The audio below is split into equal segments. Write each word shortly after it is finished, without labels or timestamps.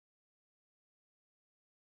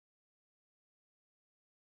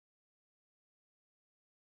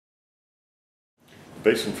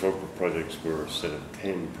Basin Focal projects were a set of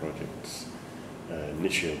 10 projects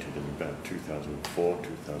initiated in about 2004,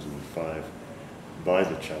 2005 by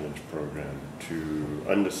the Challenge program to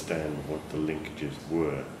understand what the linkages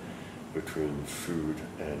were between food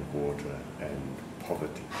and water and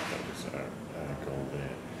poverty. That was our goal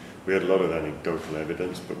there. We had a lot of anecdotal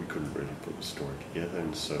evidence, but we couldn't really put the story together,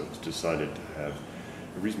 and so it was decided to have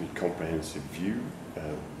a reasonably comprehensive view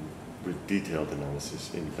with detailed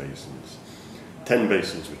analysis in basins. 10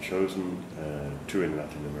 basins were chosen, 2 in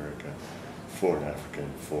Latin America, 4 in Africa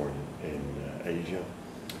and 4 in Asia.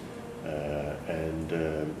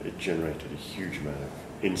 It generated a huge amount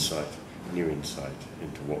of insight, new insight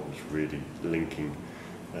into what was really linking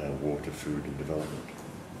water, food and development.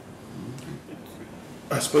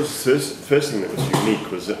 I suppose the first thing that was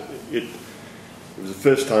unique was that it was the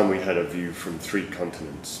first time we had a view from 3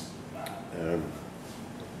 continents.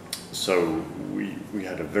 So we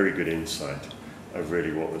had a very good insight of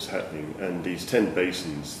really what was happening, and these 10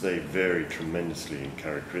 basins, they vary tremendously in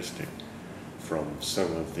characteristic from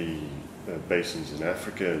some of the basins in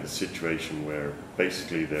Africa, the situation where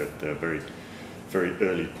basically they're very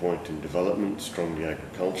early point in development, strongly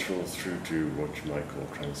agricultural, through to what you might call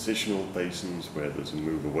transitional basins, where there's a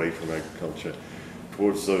move away from agriculture,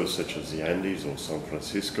 towards those such as the Andes or San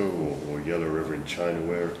Francisco or Yellow River in China,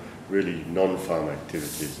 where really non-farm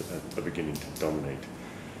activities are beginning to dominate.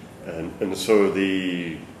 And so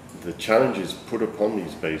the challenges put upon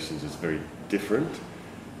these basins is very different,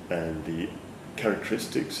 and the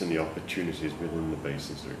characteristics and the opportunities within the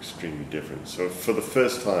basins are extremely different. So for the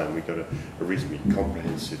first time we got a reasonably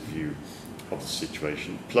comprehensive view of the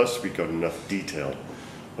situation, plus we got enough detail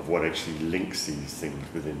of what actually links these things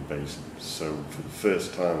within basins. So for the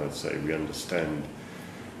first time, I'd say, we understand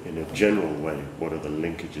in a general way what are the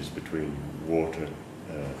linkages between water,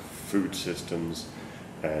 food systems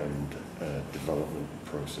and development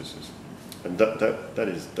processes. And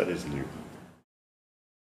that is new.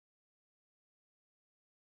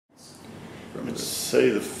 I'd say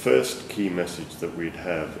the first key message that we'd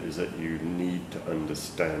have is that you need to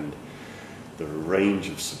understand the range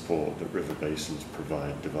of support that river basins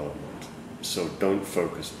provide development. So don't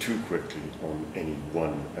focus too quickly on any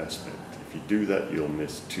one aspect. If you do that, you'll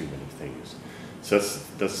miss too many things. So that's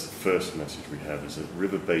the first message we have, is that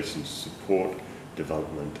river basins support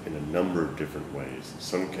development in a number of different ways. In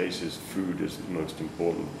some cases, food is most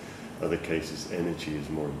important. Other cases, energy is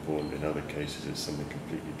more important. In other cases, it's something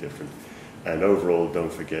completely different. And overall,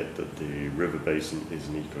 don't forget that the river basin is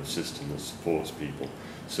an ecosystem that supports people.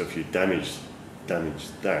 So if you damage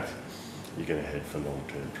that, you're going to head for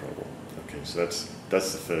long-term trouble. Okay, so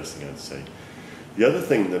that's the first thing I'd say. The other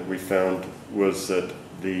thing that we found was that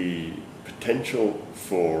the potential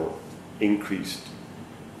for increased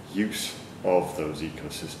use of those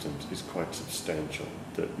ecosystems is quite substantial.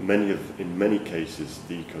 That in many cases,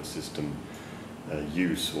 the ecosystem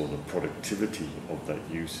use, or the productivity of that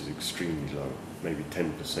use, is extremely low, maybe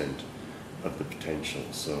 10% of the potential.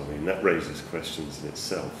 So I mean, that raises questions in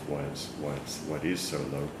itself, why it is so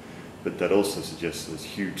low. But that also suggests there's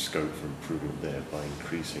huge scope for improvement there by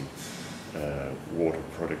increasing water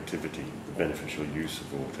productivity, the beneficial use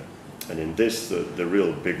of water. And in this, the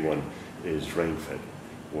real big one is rain-fed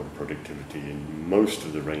water productivity. In most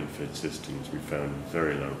of the rain-fed systems, we found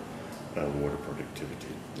very low water productivity.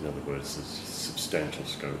 In other words, there's substantial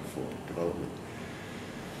scope for development.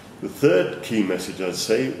 The third key message, I'd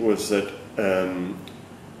say, was that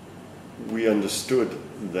we understood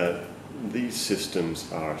that these systems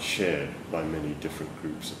are shared by many different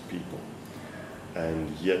groups of people, and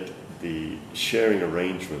yet the sharing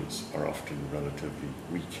arrangements are often relatively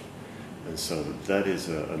weak. And so that is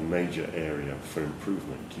a major area for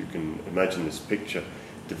improvement. You can imagine this picture.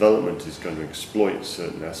 Development is going to exploit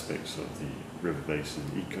certain aspects of the river basin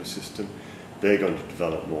ecosystem. They're going to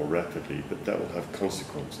develop more rapidly, but that will have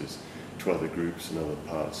consequences to other groups and other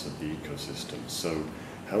parts of the ecosystem. So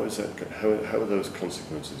how are those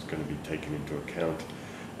consequences going to be taken into account,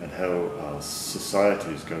 and how our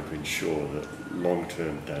society is going to ensure that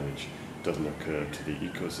long-term damage doesn't occur to the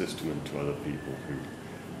ecosystem and to other people who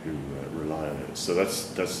rely on it? So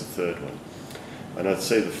that's the third one. And I'd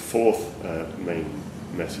say the fourth main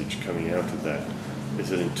message coming out of that is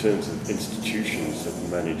that in terms of institutions that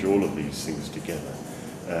manage all of these things together,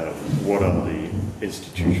 what are the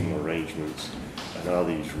institutional arrangements, and are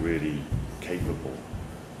these really capable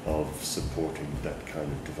of supporting that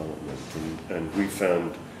kind of development? And we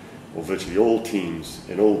found, well, virtually all teams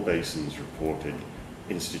in all basins reported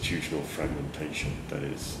institutional fragmentation. That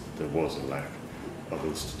is, there was a lack of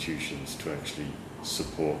institutions to actually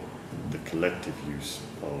support the collective use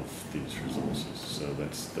of these resources. So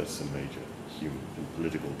that's a major human and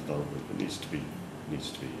political development that needs to be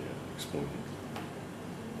exploited.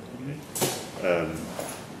 Okay.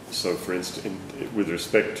 So, for instance, with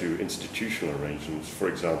respect to institutional arrangements, for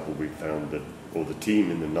example, we found that, or the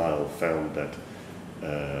team in the Nile found that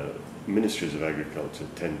ministries of agriculture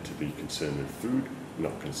tend to be concerned with food,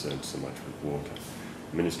 not concerned so much with water.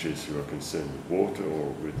 Ministries who are concerned with water or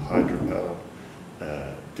with hydropower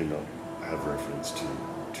do not have reference to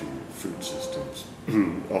food systems.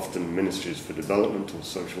 Often ministries for development or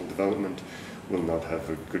social development will not have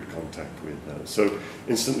a good contact with that. So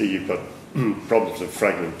instantly you've got problems of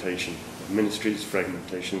fragmentation of ministries,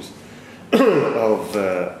 fragmentations of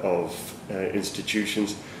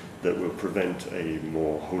institutions that will prevent a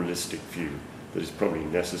more holistic view that is probably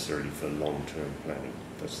necessary for long-term planning.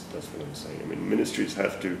 That's what I'm saying. I mean, ministries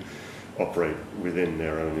have to operate within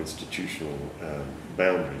their own institutional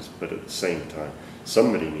boundaries, but at the same time,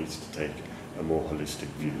 somebody needs to take a more holistic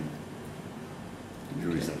view.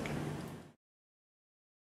 Who is that going to be?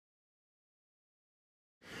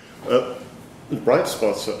 The bright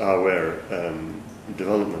spots are where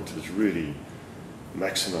development has really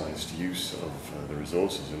maximized use of the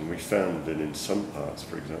resources, and we found that in some parts,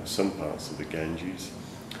 for example, some parts of the Ganges,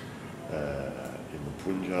 in the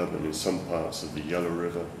Punjab, and in some parts of the Yellow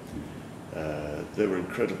River, there were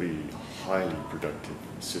incredibly highly productive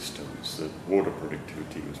systems. That water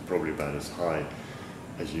productivity was probably about as high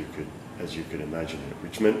as you could imagine it,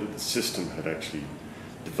 which meant that the system had actually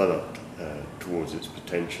developed towards its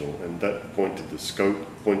potential, and that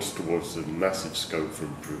points towards the massive scope for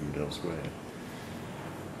improvement elsewhere.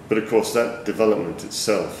 But of course, that development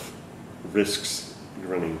itself risks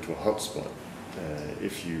running into a hotspot.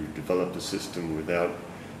 If you develop a system without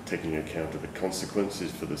taking account of the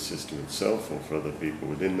consequences for the system itself or for other people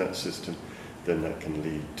within that system, then that can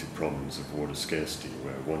lead to problems of water scarcity,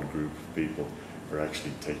 where one group of people are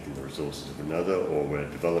actually taking the resources of another, or where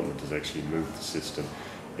development has actually moved the system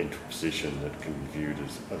into a position that can be viewed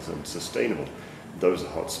as unsustainable. Those are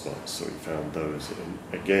hotspots, so we found those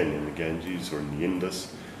again in the Ganges or in the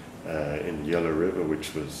Indus, in the Yellow River, which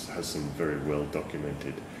has some very well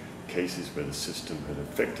documented cases where the system had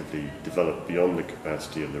effectively developed beyond the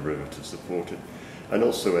capacity of the river to support it, and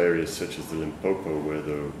also areas such as the Limpopo, where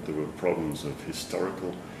there were problems of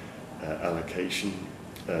historical allocation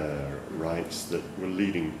rights that were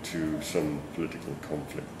leading to some political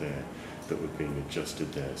conflict there that were being adjusted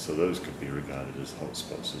there. So those could be regarded as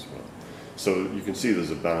hotspots as well. So you can see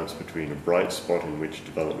there's a balance between a bright spot in which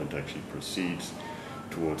development actually proceeds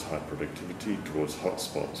towards high productivity, towards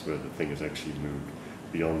hotspots where the thing has actually moved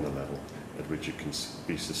beyond the level at which it can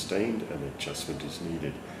be sustained and adjustment is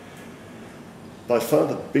needed. By far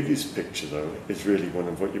the biggest picture, though, is really one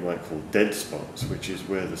of what you might call dead spots, which is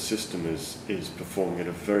where the system is performing at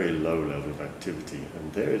a very low level of activity.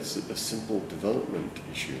 And there it's a simple development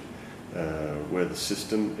issue, where the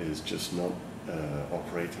system is just not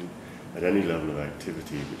operating at any level of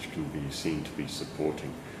activity which can be seen to be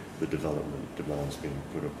supporting the development demands being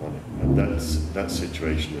put upon it. And that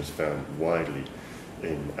situation is found widely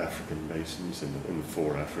in African basins, in the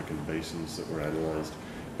 4 African basins that were analysed,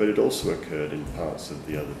 but it also occurred in parts of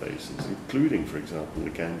the other basins, including, for example, the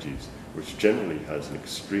Ganges, which generally has an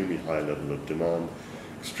extremely high level of demand,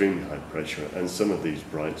 extremely high pressure, and some of these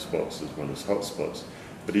bright spots as well as hot spots.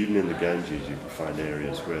 But even in the Ganges, you can find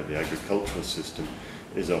areas where the agricultural system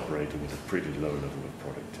is operating at a pretty low level of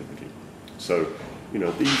productivity. So, you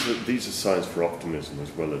know, these are signs for optimism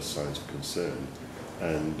as well as signs of concern.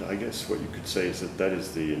 And I guess what you could say is that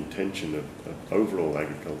is the intention of overall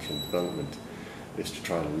agricultural development, is to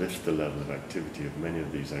try to lift the level of activity of many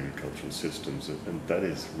of these agricultural systems, and that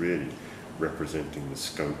is really representing the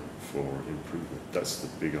scope for improvement. That's the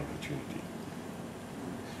big opportunity.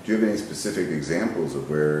 Do you have any specific examples of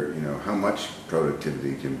where, you know, how much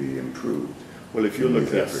productivity can be improved? Well, if you're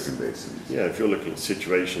looking at African basins, yeah, if you're looking at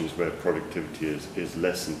situations where productivity is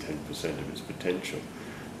less than 10% of its potential,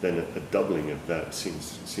 then a doubling of that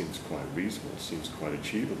seems quite reasonable, seems quite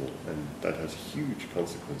achievable, and that has huge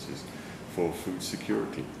consequences for food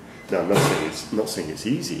security. Now, I'm not saying it's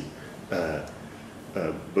easy, but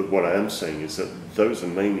what I am saying is that those are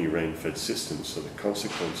mainly rain-fed systems, so the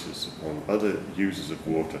consequences upon other users of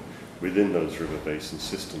water within those river basin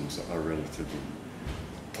systems are relatively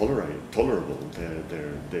tolerable.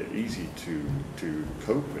 They're easy to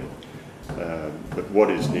cope with. But what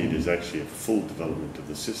is needed is actually a full development of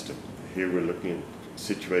the system. Here we're looking at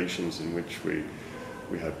situations in which we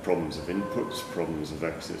have problems of inputs, problems of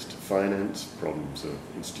access to finance, problems of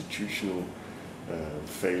institutional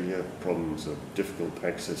failure, problems of difficult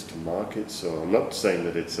access to markets. So I'm not saying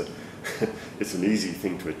that it's it's an easy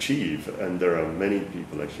thing to achieve, and there are many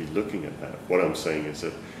people actually looking at that. What I'm saying is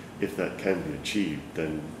that if that can be achieved,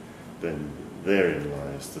 then therein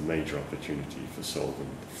lies the major opportunity for solving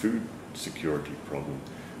the food security problem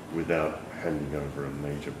without handing over a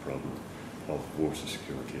major problem of water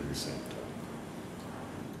security at the same time.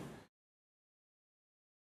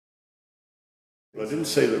 I didn't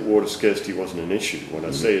say that water scarcity wasn't an issue. What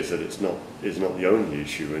I say is that it's not the only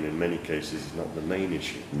issue, and in many cases it's not the main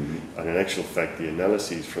issue. And in actual fact, the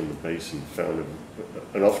analyses from the basin found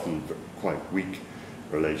an often quite weak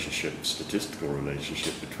statistical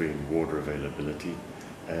relationship between water availability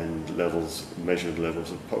and measured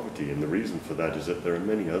levels of poverty. And the reason for that is that there are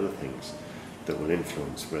many other things that will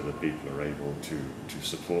influence whether people are able to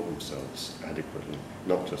support themselves adequately,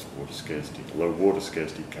 not just water scarcity, although water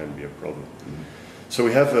scarcity can be a problem. So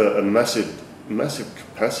we have a massive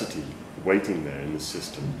capacity waiting there in the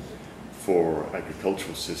system for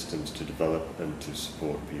agricultural systems to develop and to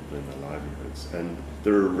support people in their livelihoods. And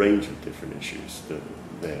there are a range of different issues that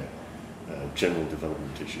there. General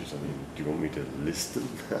development issues. I mean, do you want me to list them?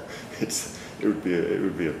 It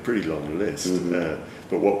would be a pretty long list.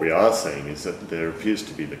 But what we are saying is that there appears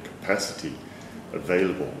to be the capacity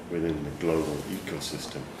available within the global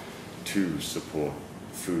ecosystem to support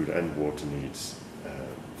food and water needs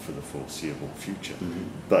for the foreseeable future.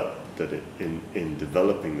 But that in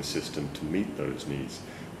developing the system to meet those needs,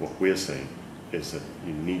 what we're saying is that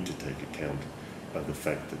you need to take account of the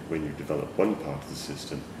fact that when you develop one part of the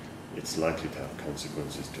system, it's likely to have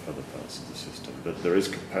consequences to other parts of the system. But there is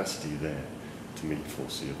capacity there to meet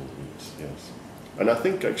foreseeable needs, yes. And I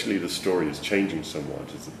think actually the story is changing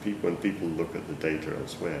somewhat as when people look at the data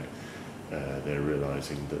elsewhere, they're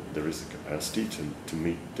realizing that there is the capacity to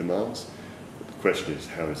meet demands. But the question is,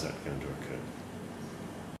 how is that going to occur?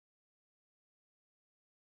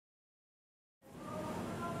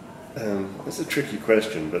 That's a tricky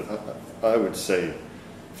question, but I would say,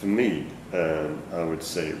 for me, I would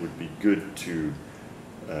say it would be good to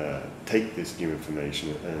take this new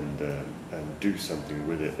information and do something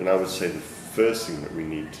with it. And I would say the first thing that we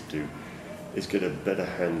need to do is get a better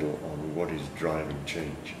handle on what is driving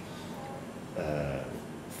change.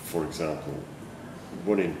 For example,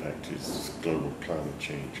 what impact is global climate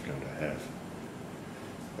change going to have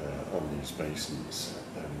on these basins?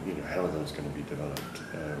 How are those going to be developed?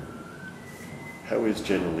 How is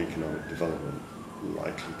general economic development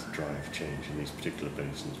likely to drive change in these particular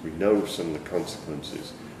basins? We know some of the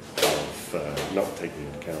consequences of not taking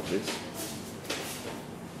into account this.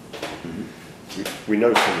 We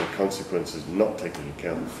know some of the consequences of not taking into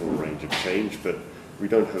account the full range of change, but we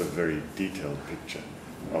don't have a very detailed picture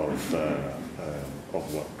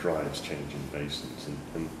of what drives change in basins,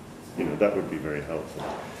 and that would be very helpful.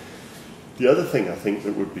 The other thing I think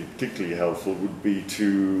that would be particularly helpful would be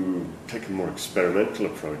to take a more experimental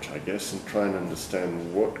approach, I guess, and try and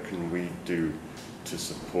understand what can we do to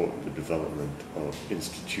support the development of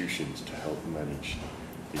institutions to help manage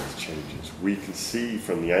these changes. We can see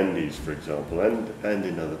from the Andes, for example, and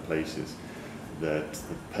in other places, that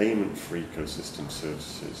the payment for ecosystem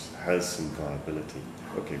services has some viability.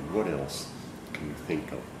 Okay, what else can we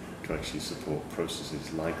think of to actually support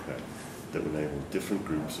processes like that will enable different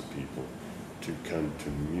groups of people to come to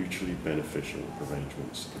mutually beneficial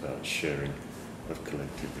arrangements about sharing of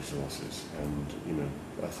collective resources? And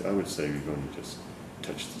I would say we've only just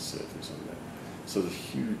touched the surface on that. So there's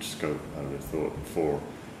huge scope, I would have thought, for,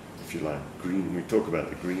 if you like, green. We talk about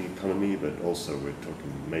the green economy, but also we're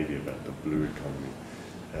talking maybe about the blue economy.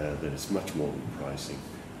 That it's much more than pricing.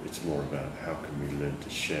 It's more about how can we learn to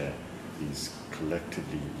share these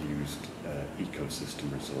collectively used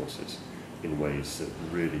ecosystem resources in ways that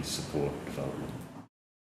really support development.